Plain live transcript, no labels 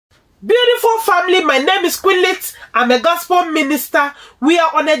Beautiful family, my name is QueenLet. I'm a gospel minister. We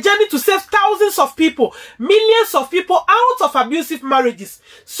are on a journey to save thousands of people, millions of people out of abusive marriages.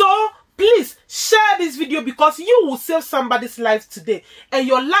 So please share this video because you will save somebody's life today and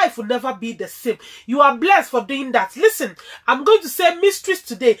your life will never be the same. You are blessed for doing that. Listen, I'm going to say mysteries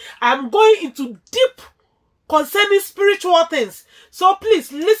today. I'm going into deep concerning spiritual things. So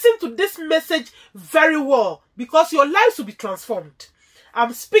please listen to this message very well because your lives will be transformed.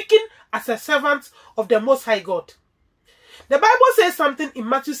 I'm speaking as a servant of the Most High God. The Bible says something in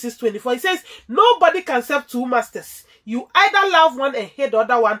Matthew 6:24. It says, nobody can serve two masters. You either love one and hate the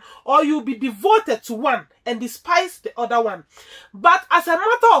other one, or you'll be devoted to one and despise the other one. But as a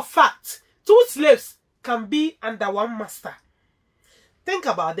matter of fact, two slaves can be under one master. Think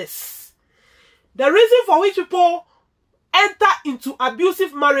about this. The reason for which people enter into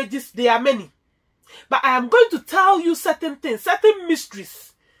abusive marriages, there are many. But I am going to tell you certain things, certain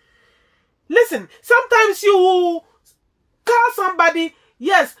mysteries. Listen, sometimes you will call somebody,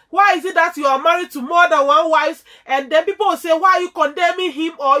 yes, why is it that you are married to more than one wife? And then people will say, why are you condemning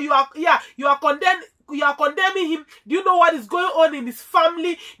him? Or you are condemning him. Do you know what is going on in his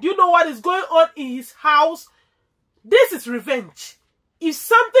family? Do you know what is going on in his house? This is revenge. If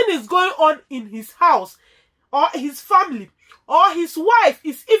something is going on in his house, or his family, or his wife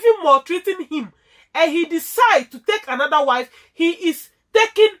is even maltreating him, and he decides to take another wife, he is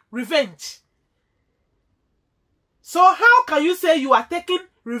taking revenge. So how can you say you are taking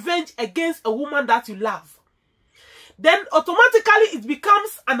revenge against a woman that you love? Then automatically it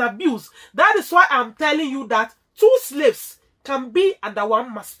becomes an abuse. That is why I'm telling you that two slaves can be under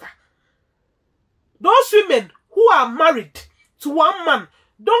one master. Those women who are married to one man,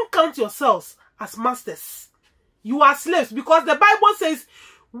 don't count yourselves as masters. You are slaves because the Bible says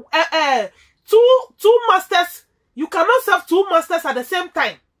two masters, you cannot serve two masters at the same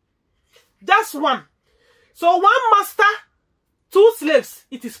time. Just one. So one master, two slaves,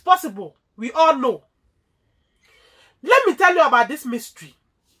 it is possible. We all know. Let me tell you about this mystery.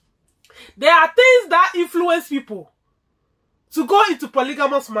 There are things that influence people to go into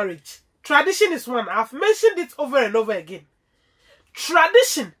polygamous marriage. Tradition is one. I've mentioned it over and over again.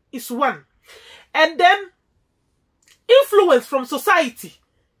 Tradition is one. And then influence from society.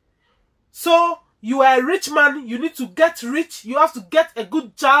 So you are a rich man, you need to get rich, you have to get a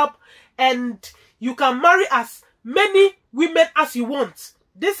good job, and you can marry as many women as you want.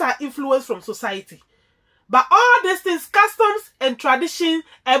 These are influence from society. But all these things, customs and tradition,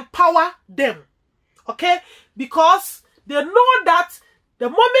 empower them. Okay? Because they know that the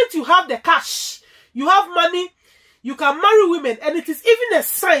moment you have the cash, you have money, you can marry women, and it is even a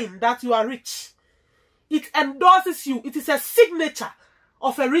sign that you are rich. It endorses you. It is a signature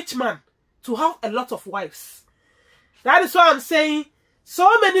of a rich man to have a lot of wives. That is why I'm saying so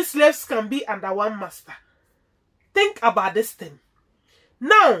many slaves can be under one master. Think about this thing.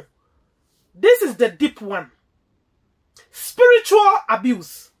 Now, this is the deep one. Spiritual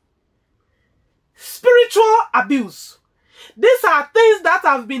abuse. Spiritual abuse. These are things that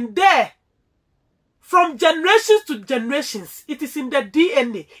have been there from generations to generations. It is in the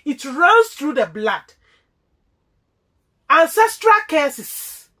DNA. It runs through the blood. Ancestral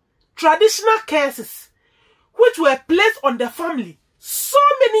curses, traditional curses, which were placed on the family so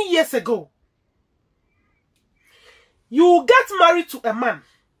many years ago. You get married to a man.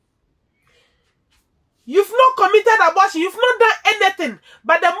 You've not committed abortion. You've not done anything.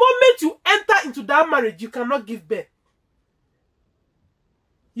 But the moment you enter into that marriage, you cannot give birth.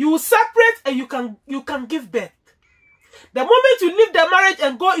 You will separate and you can give birth. The moment you leave the marriage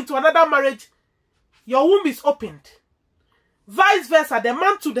and go into another marriage, your womb is opened. Vice versa, the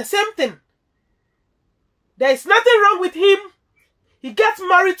man too, the same thing. There is nothing wrong with him. He gets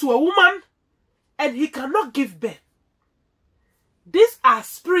married to a woman and he cannot give birth. These are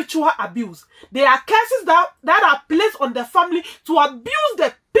spiritual abuse. They are curses that are placed on the family to abuse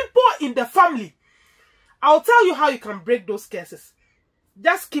the people in the family. I'll tell you how you can break those curses.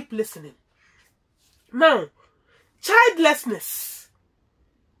 Just keep listening. Now, childlessness.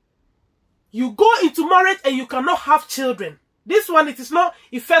 You go into marriage and you cannot have children. This one, it is not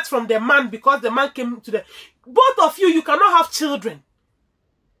effect from the man because the man came to the... Both of you, you cannot have children.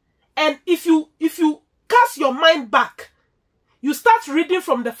 And if you cast your mind back, you start reading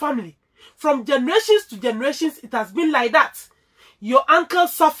from the family. From generations to generations, it has been like that. Your uncle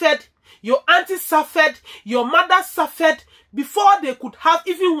suffered, your auntie suffered, your mother suffered before they could have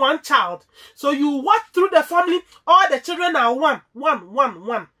even one child. So you walk through the family, all the children are one.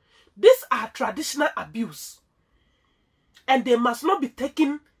 These are traditional abuse. And they must not be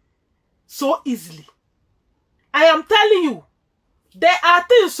taken so easily. I am telling you, There are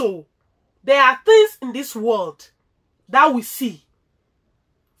things, there are things in this world that we see.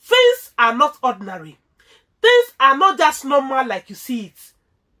 Things are not ordinary. Things are not just normal like you see it.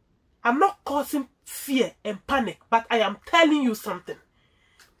 I'm not causing fear and panic, but I am telling you something.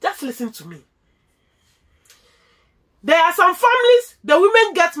 Just listen to me. There are some families, the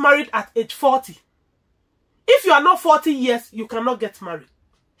women get married at age 40. If you are not 40 years, you cannot get married.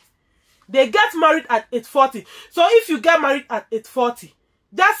 They get married at age 40. So if you get married at age 40,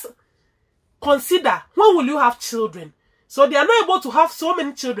 just consider, when will you have children? So they are not able to have so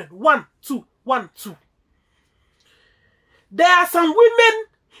many children. 1, 2, 1, 2. There are some women,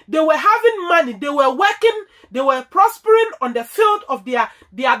 they were having money, they were working, they were prospering on the field of their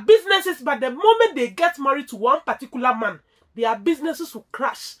businesses, but the moment they get married to one particular man, their businesses will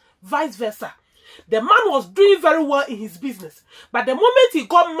crash, vice versa. The man was doing very well in his business, but the moment he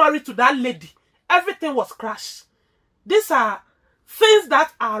got married to that lady, everything was crashed. These are things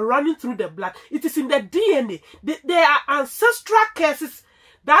that are running through the blood. It is in the DNA. There are ancestral curses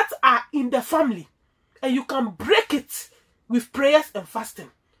that are in the family, and you can break it with prayers and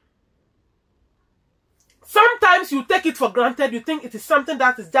fasting. Sometimes you take it for granted. You think it is something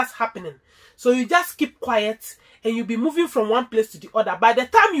that is just happening. So you just keep quiet and you'll be moving from one place to the other. By the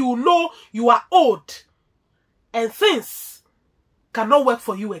time you know you are old and things cannot work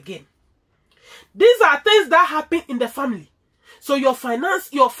for you again. These are things that happen in the family. So your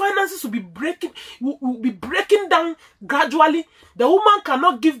finances will be breaking down gradually. The woman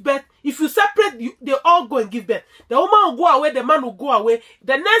cannot give birth. If you separate, they all go and give birth. The woman will go away, the man will go away.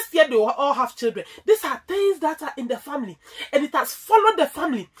 The next year, they will all have children. These are things that are in the family. And it has followed the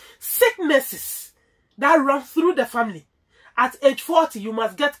family. Sicknesses that run through the family. At age 40, you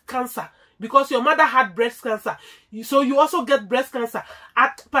must get cancer. Because your mother had breast cancer. So you also get breast cancer.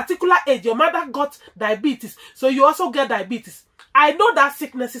 At particular age, your mother got diabetes. So you also get diabetes. I know that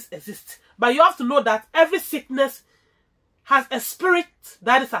sicknesses exist. But you have to know that every sickness has a spirit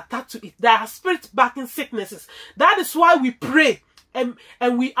that is attached to it. There are spirits backing sicknesses. That is why we pray and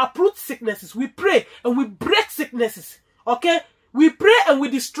we uproot sicknesses. We pray and we break sicknesses. Okay? We pray and we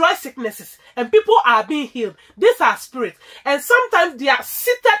destroy sicknesses. And people are being healed. These are spirits. And sometimes they are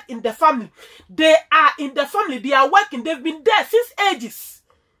seated in the family. They are in the family. They are working. They've been there since ages.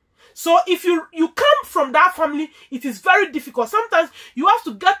 So if you come from that family, it is very difficult. Sometimes you have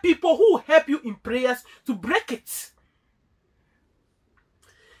to get people who help you in prayers to break it.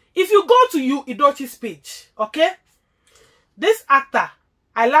 If you go to Yul Edochie's page, okay? This actor,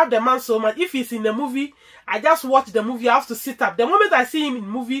 I love the man so much. If he's in the movie, I just watch the movie. I have to sit up. The moment I see him in the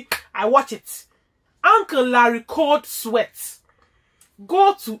movie, I watch it. Uncle Larry Koldsweat.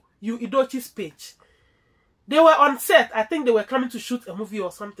 Go to Yul Edochie's page. They were on set. I think they were coming to shoot a movie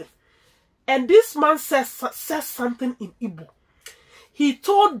or something. And this man says something in Igbo. He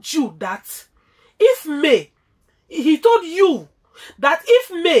told you that if May, he told you that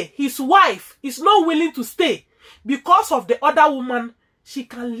if May, his wife, is not willing to stay because of the other woman, she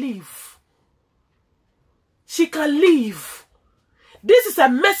can leave. She can leave. This is a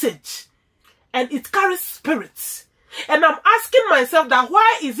message and it carries spirits. And I'm asking myself that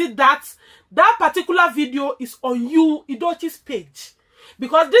why is it that that particular video is on Yul Edochie's page?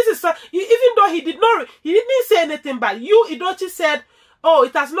 Because this is, even though he didn't say anything, but Yul Edochie said, oh,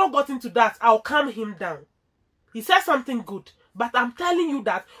 it has not gotten to that, I'll calm him down. He said something good. But I'm telling you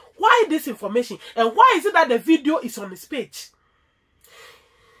that, why this information? And why is it that the video is on his page?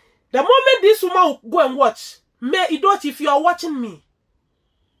 The moment this woman will go and watch, May Edochie, if you are watching me,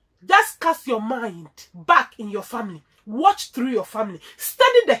 just cast your mind back in your family. Watch through your family.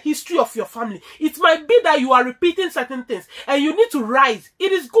 Study the history of your family. It might be that you are repeating certain things and you need to rise.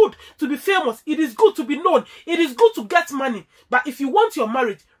 It is good to be famous. It is good to be known. It is good to get money. But if you want your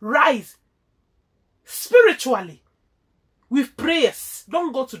marriage, rise spiritually with prayers.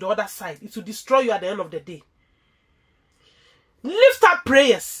 Don't go to the other side. It will destroy you at the end of the day. Lift up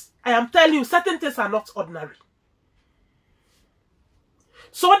prayers. I am telling you, certain things are not ordinary.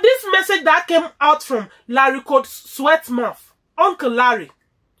 So this message that came out from Larry Koldsweat's mouth, Uncle Larry,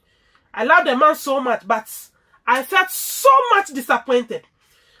 I love the man so much, but I felt so much disappointed.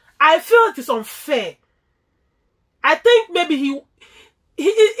 I feel it is unfair. I think maybe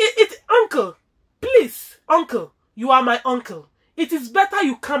Uncle, please, Uncle, you are my uncle. It is better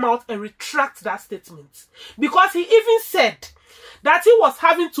you come out and retract that statement. Because he even said that he was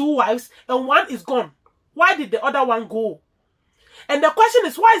having 2 wives and one is gone. Why did the other one go? And the question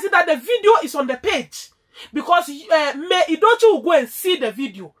is, why is it that the video is on the page? Because May Edochie will go and see the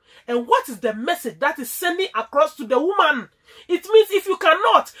video. And what is the message that is sending across to the woman? It means if you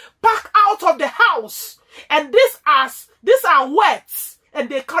cannot pack out of the house, and these are words, and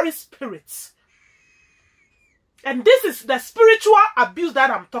they carry spirits. And this is the spiritual abuse that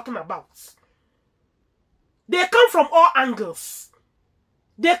I'm talking about. They come from all angles.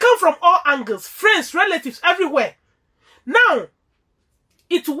 They come from all angles. Friends, relatives, everywhere. Now,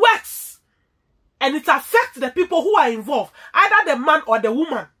 it works. And it affects the people who are involved. Either the man or the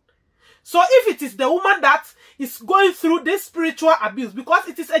woman. So if it is the woman that is going through this spiritual abuse, because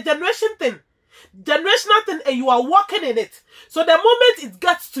it is a generation thing. Generational thing, and you are walking in it. So the moment it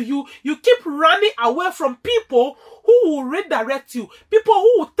gets to you, you keep running away from people who will redirect you. People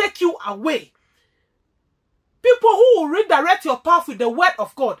who will take you away. People who will redirect your path with the word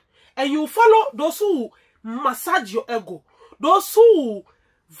of God. And you follow those who massage your ego. Those who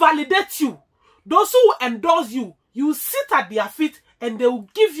validate you. Those who endorse you. You sit at their feet and they will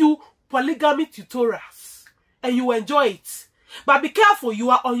give you polygamy tutorials. And you enjoy it. But be careful, you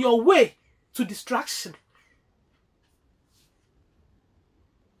are on your way to distraction.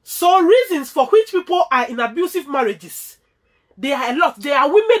 So reasons for which people are in abusive marriages. There are a lot. There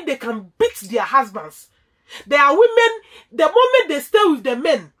are women, they can beat their husbands. There are women, the moment they stay with the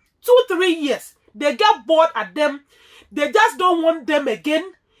men, 2-3 years, they get bored at them. They just don't want them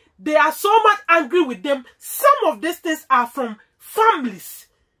again. They are so much angry with them. Some of these things are from families.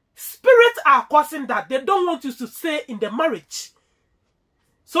 Spirits are causing that. They don't want you to stay in the marriage.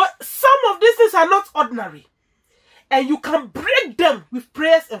 So some of these things are not ordinary. And you can break them with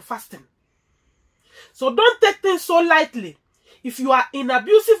prayers and fasting. So don't take things so lightly. If you are in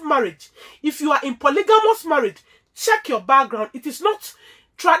abusive marriage, if you are in polygamous marriage, check your background. It is not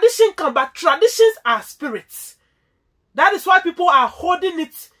tradition, but traditions are spirits. That is why people are holding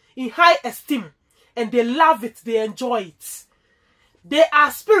it in high esteem. And they love it. They enjoy it. They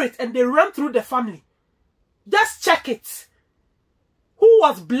are spirits and they run through the family. Just check it. Who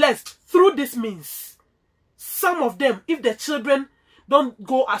was blessed through this means? Some of them, if the children don't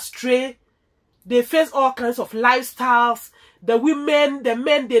go astray, they face all kinds of lifestyles. The women, the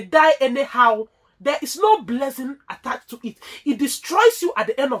men, they die anyhow. There is no blessing attached to it. It destroys you at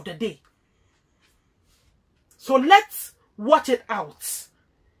the end of the day. So let's watch it out.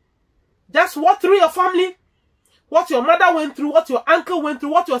 Just walk through your family. What your mother went through, what your uncle went through,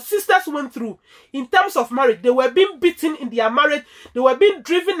 what your sisters went through in terms of marriage. They were being beaten in their marriage. They were being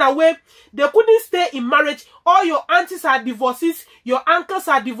driven away. They couldn't stay in marriage. All your aunties are divorcees. Your uncles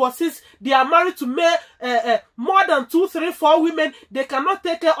are divorcees. They are married to more than 2, 3, 4 women. They cannot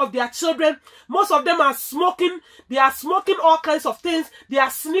take care of their children. Most of them are smoking. They are smoking all kinds of things. They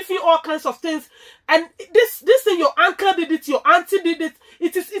are sniffing all kinds of things. And this thing, your uncle did it, your auntie did it.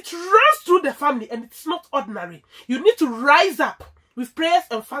 It runs through the family, and it's not ordinary. You need to rise up with prayers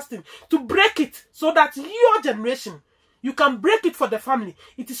and fasting to break it so that your generation, you can break it for the family.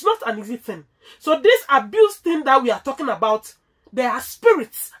 It is not an easy thing. So this abuse thing that we are talking about, there are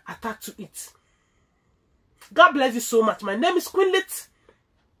spirits attached to it. God bless you so much. My name is QueenLet,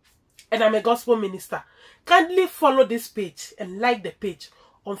 and I'm a gospel minister. Kindly follow this page and like the page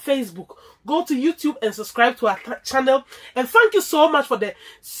on Facebook. Go to YouTube and subscribe to our channel. And thank you so much for the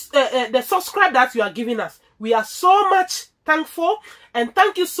subscribe that you are giving us. We are so much thankful. And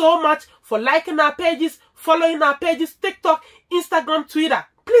thank you so much for liking our pages, following our pages, TikTok, Instagram, Twitter.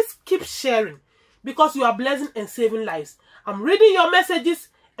 Please keep sharing because you are blessing and saving lives. I'm reading your messages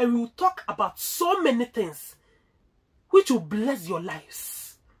and we will talk about so many things which will bless your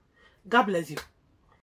lives. God bless you.